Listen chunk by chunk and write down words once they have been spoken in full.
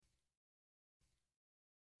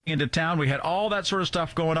into town. We had all that sort of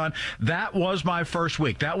stuff going on. That was my first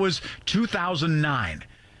week. That was 2009.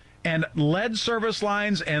 And lead service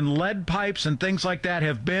lines and lead pipes and things like that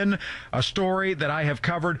have been a story that I have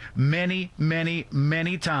covered many, many,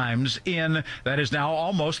 many times in, that is now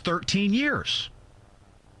almost 13 years.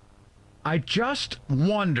 I just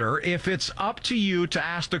wonder if it's up to you to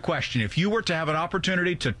ask the question. If you were to have an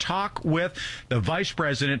opportunity to talk with the vice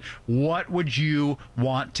president, what would you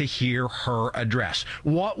want to hear her address?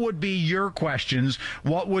 What would be your questions?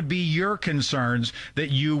 What would be your concerns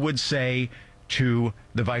that you would say to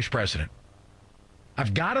the vice president?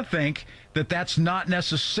 I've got to think that that's not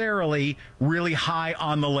necessarily really high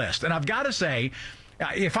on the list. And I've got to say,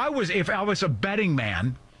 if I was a betting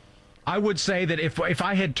man, I would say that if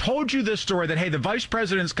I had told you this story, that, hey, the vice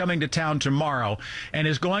president's coming to town tomorrow and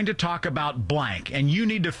is going to talk about blank, and you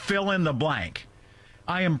need to fill in the blank,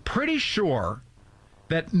 I am pretty sure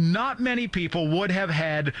that not many people would have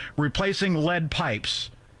had replacing lead pipes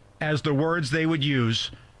as the words they would use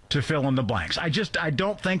to fill in the blanks. I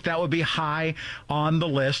don't think that would be high on the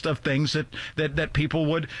list of things that people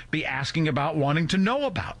would be asking about, wanting to know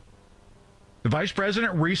about. The vice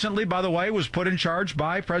president recently, by the way, was put in charge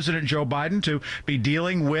by President Joe Biden to be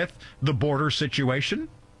dealing with the border situation.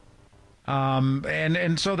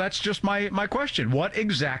 And so that's just my question. What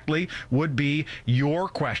exactly would be your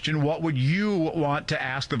question? What would you want to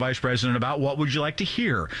ask the vice president about? What would you like to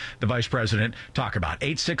hear the vice president talk about?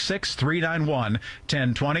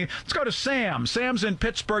 866-391-1020. Let's go to Sam. Sam's in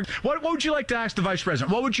Pittsburgh. What would you like to ask the vice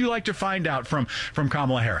president? What would you like to find out from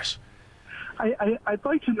Kamala Harris? I'd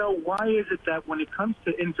like to know, why is it that when it comes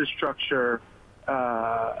to infrastructure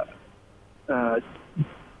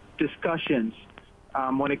discussions,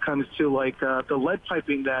 when it comes to the lead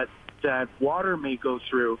piping that water may go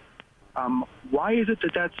through, why is it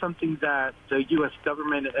that that's something that the U.S.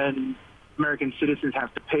 government and American citizens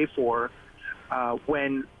have to pay for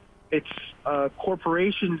when it's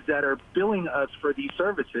corporations that are billing us for these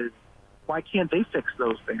services? Why can't they fix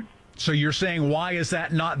those things? So you're saying, why is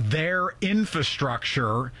that not their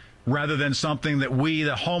infrastructure rather than something that we,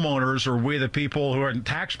 the homeowners, or we, the people who are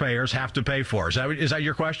taxpayers, have to pay for? Is that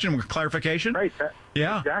your question with clarification? Right.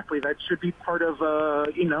 Yeah. Exactly. That should be part of,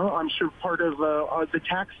 I'm sure part of the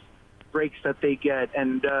tax breaks that they get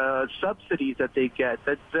and subsidies that they get.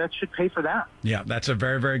 That should pay for that. Yeah, that's a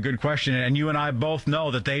very, very good question. And you and I both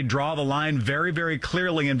know that they draw the line very, very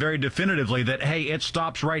clearly and very definitively that, hey, it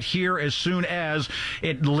stops right here as soon as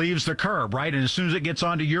it leaves the curb, right? And as soon as it gets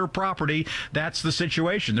onto your property, that's the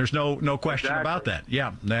situation. There's no question about that.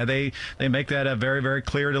 Yeah, they make that a very, very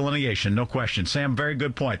clear delineation. No question. Sam, very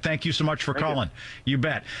good point. Thank you so much for calling. You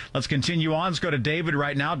bet. Let's continue on. Let's go to David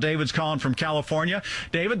right now. David's calling from California.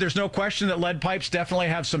 David, there's no question that lead pipes definitely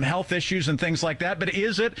have some health issues and things like that, but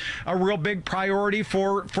is it a real big priority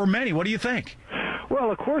for many? What do you think? Well,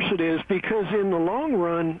 of course it is, because in the long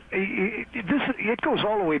run, it goes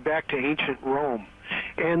all the way back to ancient Rome.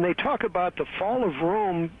 And they talk about the fall of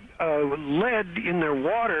Rome. Lead in their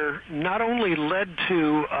water not only led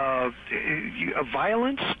to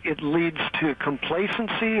violence, it leads to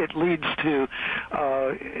complacency, it leads to,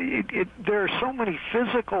 there are so many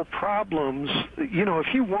physical problems. You know,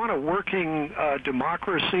 if you want a working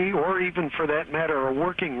democracy, or even for that matter a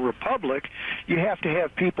working republic, you have to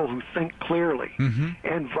have people who think clearly. Mm-hmm.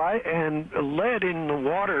 And lead in the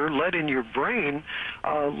water, lead in your brain,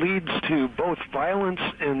 leads to both violence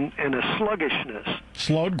and a sluggishness.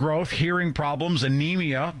 Slowed growth, hearing problems,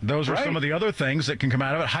 anemia. Those are some of the other things that can come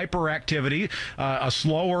out of it. Hyperactivity,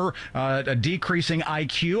 a decreasing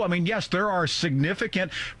IQ. I mean, yes, there are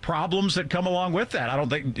significant problems that come along with that. I don't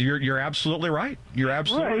think you're absolutely right. You're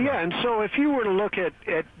absolutely right. Yeah, and so if you were to look at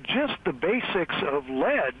just the basics of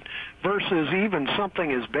lead versus even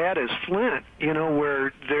something as bad as Flint,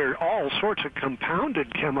 where there are all sorts of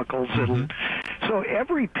compounded chemicals. Mm-hmm. So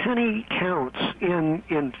every penny counts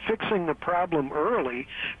in fixing the problem early,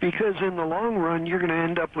 because in the long run you're going to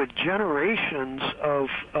end up with generations of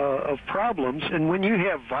problems. And when you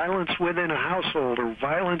have violence within a household or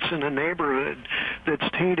violence in a neighborhood that's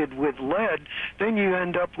tainted with lead, then you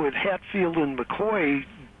end up with Hatfield and McCoy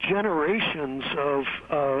generations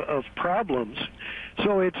of problems.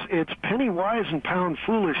 So it's penny wise and pound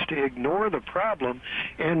foolish to ignore the problem.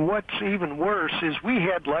 And what's even worse is we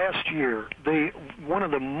had last year one of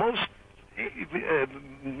the most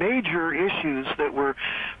major issues that were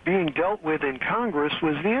being dealt with in Congress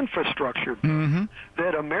was the infrastructure bill. Mm-hmm.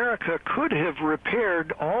 That America could have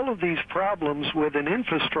repaired all of these problems with an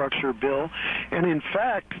infrastructure bill, and in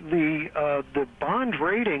fact, the bond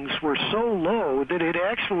ratings were so low that it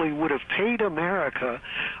actually would have paid America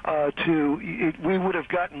we would have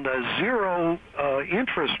gotten a zero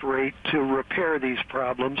interest rate to repair these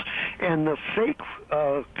problems, and the fake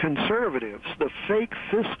conservatives, the fake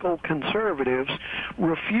fiscal conservatives,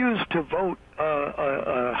 refused to vote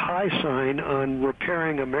a high sign on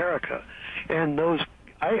repairing America. And those,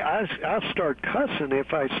 I'll start cussing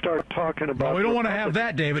if I start talking about... Well, we don't want to have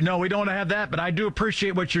that, David. No, we don't want to have that, but I do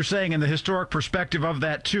appreciate what you're saying and the historic perspective of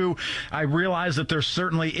that, too. I realize that there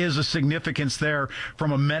certainly is a significance there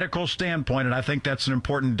from a medical standpoint, and I think that's an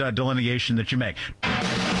important delineation that you make.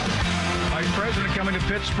 Vice President coming to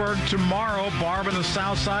Pittsburgh tomorrow. Barb in the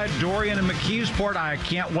South Side, Dorian in McKeesport. I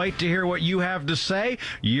can't wait to hear what you have to say.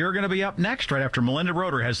 You're going to be up next right after Melinda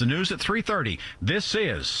Roeder has the news at 3:30. This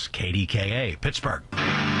is KDKA Pittsburgh.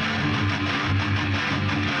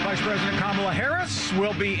 Vice President Kamala Harris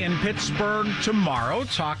will be in Pittsburgh tomorrow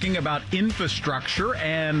talking about infrastructure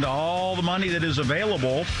and all the money that is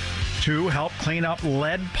available to help clean up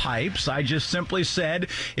lead pipes. I just simply said,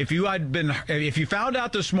 if you found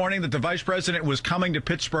out this morning that the vice president was coming to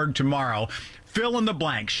Pittsburgh tomorrow, fill in the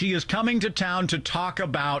blank. She is coming to town to talk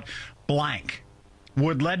about blank.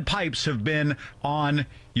 Would lead pipes have been on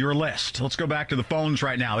your list? Let's go back to the phones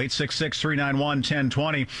right now,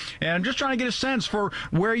 866-391-1020. And I'm just trying to get a sense for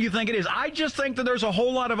where you think it is. I just think that there's a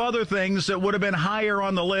whole lot of other things that would have been higher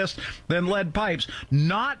on the list than lead pipes.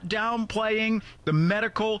 Not downplaying the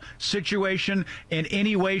medical situation in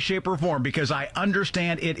any way, shape, or form, because I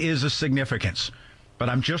understand it is a significance. But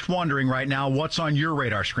I'm just wondering right now, what's on your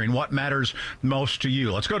radar screen? What matters most to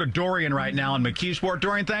you? Let's go to Dorian right now in McKeesport.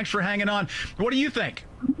 Dorian, thanks for hanging on. What do you think?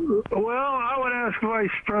 Well, I would ask Vice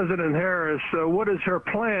President Harris, what is her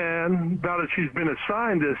plan, now that she's been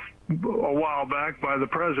assigned this a while back by the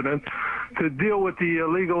president, to deal with the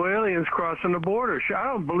illegal aliens crossing the border? I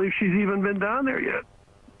don't believe she's even been down there yet.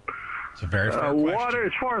 It's a very fair question. Water,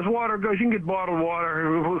 as far as water goes, you can get bottled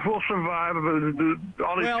water. We'll survive, but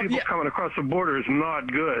all these people coming across the border is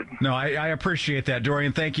not good. No, I appreciate that,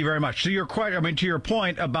 Dorian. Thank you very much. So to your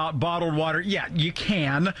point about bottled water, yeah, you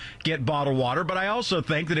can get bottled water, but I also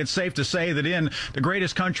think that it's safe to say that in the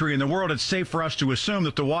greatest country in the world, it's safe for us to assume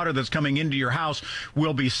that the water that's coming into your house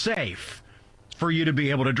will be safe for you to be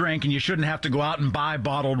able to drink, and you shouldn't have to go out and buy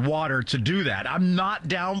bottled water to do that. I'm not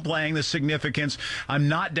downplaying the significance. I'm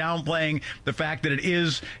not downplaying the fact that it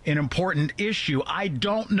is an important issue. I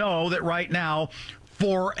don't know that right now,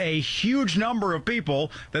 for a huge number of people,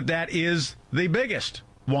 that is the biggest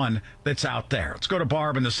one that's out there. Let's go to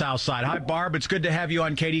Barb in the South Side. Hi, Barb. It's good to have you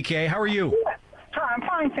on KDKA. How are you? Hi, I'm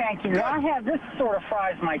fine, thank you. I have this sort of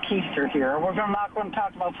fries my keister here. We're not going to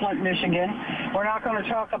talk about Flint, Michigan. We're not going to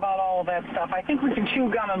talk about all of that stuff. I think we can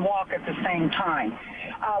chew gum and walk at the same time.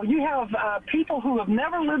 You have people who have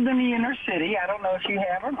never lived in the inner city. I don't know if you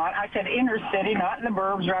have or not. I said inner city, not in the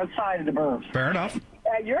burbs or outside of the burbs. Fair enough.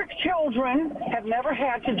 Your children have never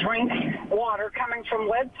had to drink water coming from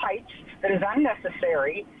lead pipes that is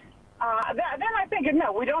unnecessary. Then I think,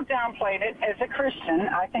 no, we don't downplay it. As a Christian,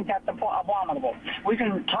 I think that's abominable. We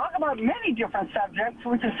can talk about many different subjects.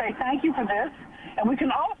 We can say thank you for this. And we can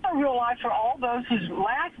also realize for all those whose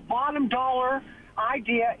last bottom dollar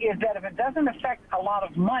idea is that if it doesn't affect a lot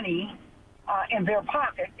of money in their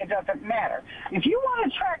pocket, it doesn't matter. If you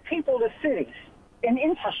want to attract people to cities, in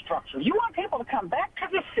infrastructure. You want people to come back to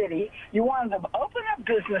the city. You want them to open up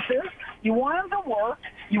businesses. You want them to work.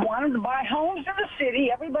 You want them to buy homes in the city.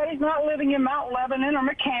 Everybody's not living in Mount Lebanon or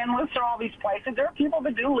McCandless or all these places. There are people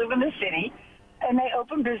that do live in the city, and they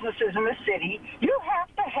open businesses in the city. You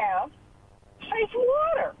have to have safe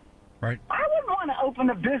water. Right. I wouldn't want to open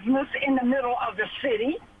a business in the middle of the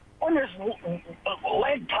city when there's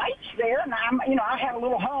lead pipes there, and I have a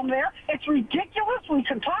little home there. It's ridiculous. We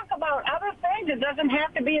can talk about other things. It doesn't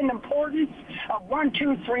have to be an importance of 1,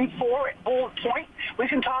 2, 3, 4 bullet point. We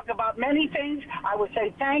can talk about many things. I would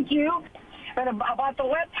say thank you. But about the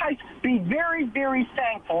lead pipes, be very, very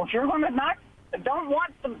thankful. If you're going to don't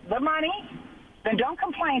want the money, then don't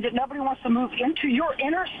complain that nobody wants to move into your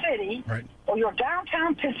inner city or your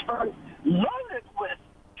downtown Pittsburgh loaded with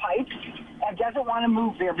pipes doesn't want to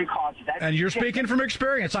move there because of that. And you're speaking from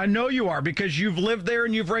experience. I know you are, because you've lived there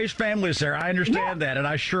and you've raised families there. I understand that, and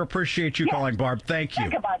I sure appreciate you calling, Barb. Thank you.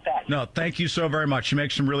 Think about that. No, thank you so very much. You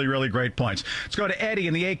make some really, really great points. Let's go to Eddie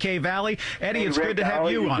in the AK Valley. Eddie, it's Rick, good to have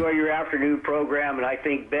you on. I enjoy your afternoon program, and I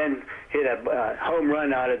think Ben hit a home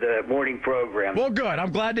run out of the morning program. Well, good.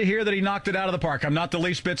 I'm glad to hear that he knocked it out of the park. I'm not the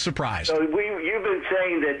least bit surprised. So you've been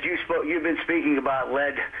saying that you've been speaking about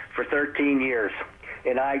lead for 13 years,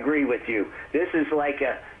 and I agree with you. This is like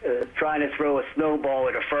trying to throw a snowball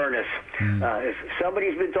at a furnace. If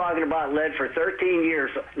somebody's been talking about lead for 13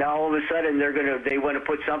 years, now all of a sudden they want to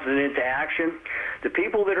put something into action. The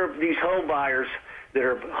people that are these home buyers that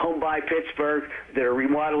are home by Pittsburgh, that are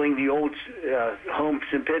remodeling the old homes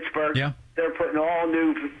in Pittsburgh, they're putting all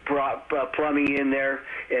new plumbing in there.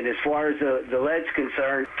 And as far as the lead's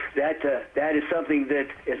concerned, that is something that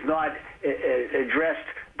is not addressed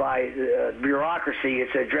by bureaucracy.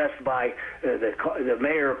 It's addressed by the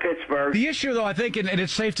mayor of Pittsburgh. The issue, though, I think, and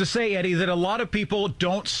it's safe to say, Eddie, that a lot of people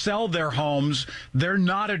don't sell their homes. They're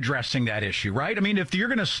not addressing that issue, right? I mean, if you're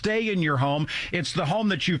going to stay in your home, it's the home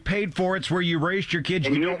that you've paid for. It's where you raised your kids.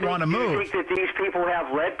 And you don't want to move. Do you think that these people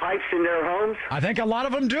have lead pipes in their homes? I think a lot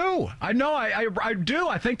of them do. I know. I do.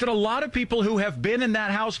 I think that a lot of people who have been in that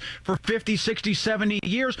house for 50, 60, 70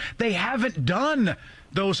 years, they haven't done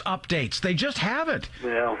those updates. They just haven't.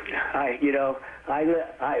 Well, my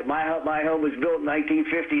home was built in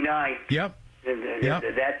 1959. Yep.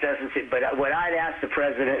 That doesn't fit. But what I'd ask the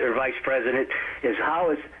president or vice president is, how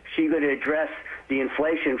is she going to address the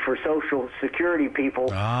inflation for Social Security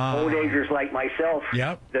people, old agers like myself,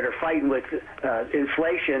 that are fighting with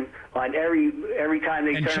inflation on every time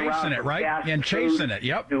they turn around it, right? Gas, and chasing it,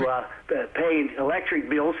 to paying electric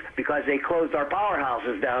bills, because they closed our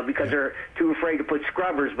powerhouses down because they're too afraid to put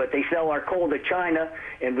scrubbers. But they sell our coal to China,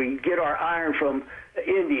 and we get our iron from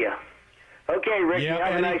India. Okay, Rick,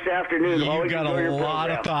 have a nice afternoon. You've got a lot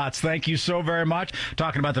of thoughts. Thank you so very much.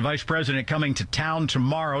 Talking about the vice president coming to town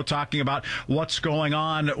tomorrow, talking about what's going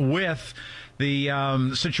on with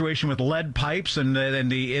the situation with lead pipes and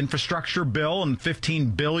the infrastructure bill and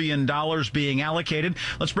 $15 billion being allocated.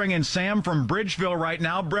 Let's bring in Sam from Bridgeville right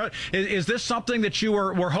now. Is this something that you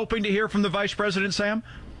were hoping to hear from the vice president, Sam?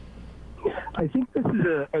 I think this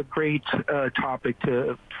is a great topic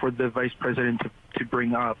for the vice president to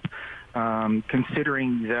bring up.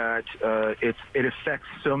 Considering that it affects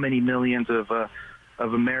so many millions of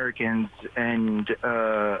Americans and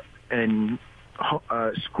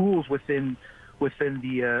schools within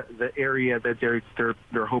the area that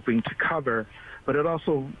they're hoping to cover, but it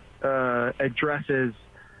also addresses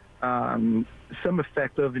some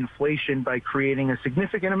effect of inflation by creating a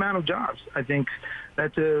significant amount of jobs. I think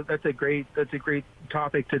that's a great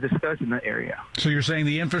topic to discuss in that area. So you're saying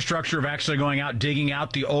the infrastructure of actually going out, digging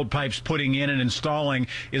out the old pipes, putting in and installing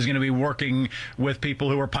is going to be working with people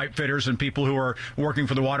who are pipe fitters and people who are working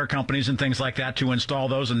for the water companies and things like that to install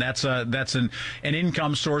those, and that's an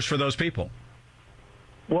income source for those people.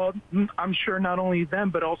 Well, I'm sure not only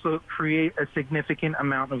them, but also create a significant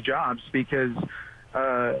amount of jobs because,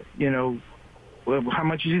 how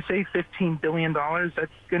much did you say? $15 billion? That's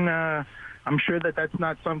gonna. I'm sure that's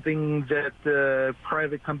not something that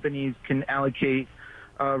private companies can allocate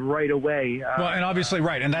right away. Well, and obviously,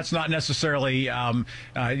 right, and that's not necessarily,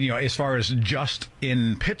 as far as just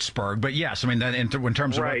in Pittsburgh, but yes, I mean, that in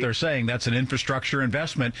terms of what they're saying, that's an infrastructure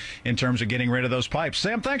investment in terms of getting rid of those pipes.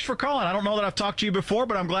 Sam, thanks for calling. I don't know that I've talked to you before,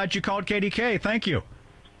 but I'm glad you called KDKA. Thank you.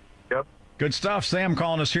 Yep. Good stuff. Sam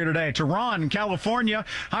calling us here today. To Ron in California.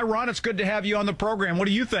 Hi, Ron. It's good to have you on the program. What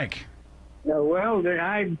do you think? Well,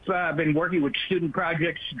 I've been working with student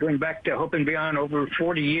projects going back to Hope and Beyond over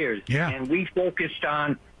 40 years. Yeah. And we focused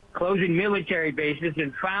on closing military bases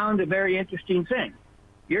and found a very interesting thing.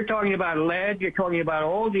 You're talking about lead. You're talking about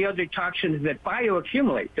all the other toxins that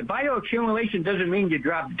bioaccumulate. The bioaccumulation doesn't mean you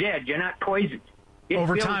drop dead. You're not poisoned.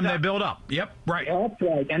 Over time, they build up. Yep, right. That's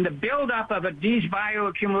right. And the buildup of these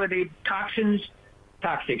bioaccumulated toxins,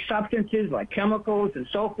 toxic substances like chemicals and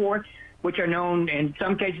so forth, which are known in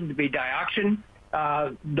some cases to be dioxin.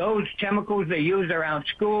 Those chemicals they used around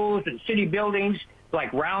schools and city buildings,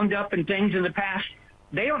 like Roundup and things in the past,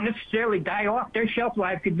 they don't necessarily die off. Their shelf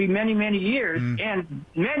life could be many, many years, and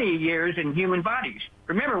many years in human bodies.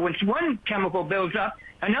 Remember, when one chemical builds up,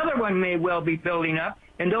 another one may well be building up,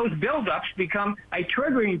 and those buildups become a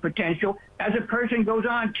triggering potential as a person goes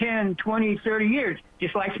on 10, 20, 30 years,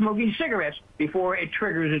 just like smoking cigarettes, before it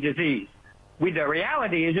triggers a disease. The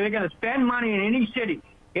reality is they're going to spend money in any city,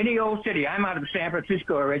 any old city. I'm out of San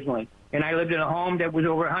Francisco originally, and I lived in a home that was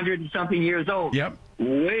over 100 and something years old. Yep.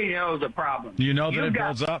 We know the problem. You know that it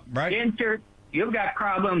builds up, right? You've got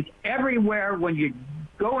problems everywhere when you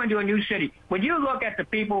go into a new city. When you look at the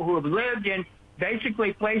people who have lived in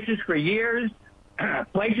basically places for years,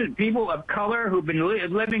 people of color who've been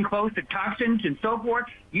living close to toxins and so forth,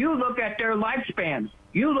 you look at their lifespans.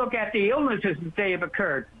 You look at the illnesses that they have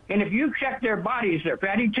occurred. And if you check their bodies, their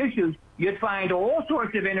fatty tissues, you'd find all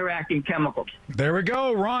sorts of interacting chemicals. There we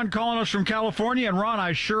go. Ron calling us from California. And Ron,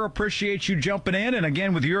 I sure appreciate you jumping in. And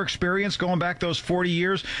again, with your experience going back those 40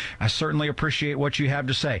 years, I certainly appreciate what you have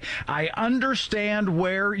to say. I understand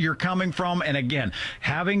where you're coming from. And again,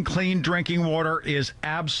 having clean drinking water is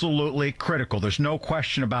absolutely critical. There's no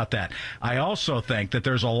question about that. I also think that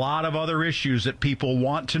there's a lot of other issues that people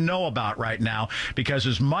want to know about right now, because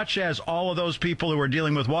as much as all of those people who are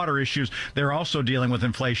dealing with water issues, they're also dealing with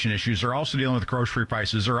inflation issues. They're also dealing with grocery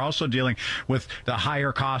prices. They're also dealing with the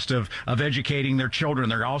higher cost of educating their children.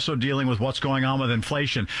 They're also dealing with what's going on with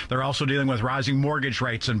inflation. They're also dealing with rising mortgage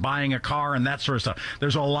rates and buying a car and that sort of stuff.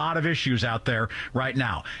 There's a lot of issues out there right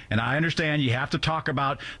now. And I understand you have to talk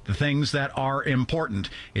about the things that are important.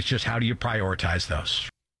 It's just, how do you prioritize those?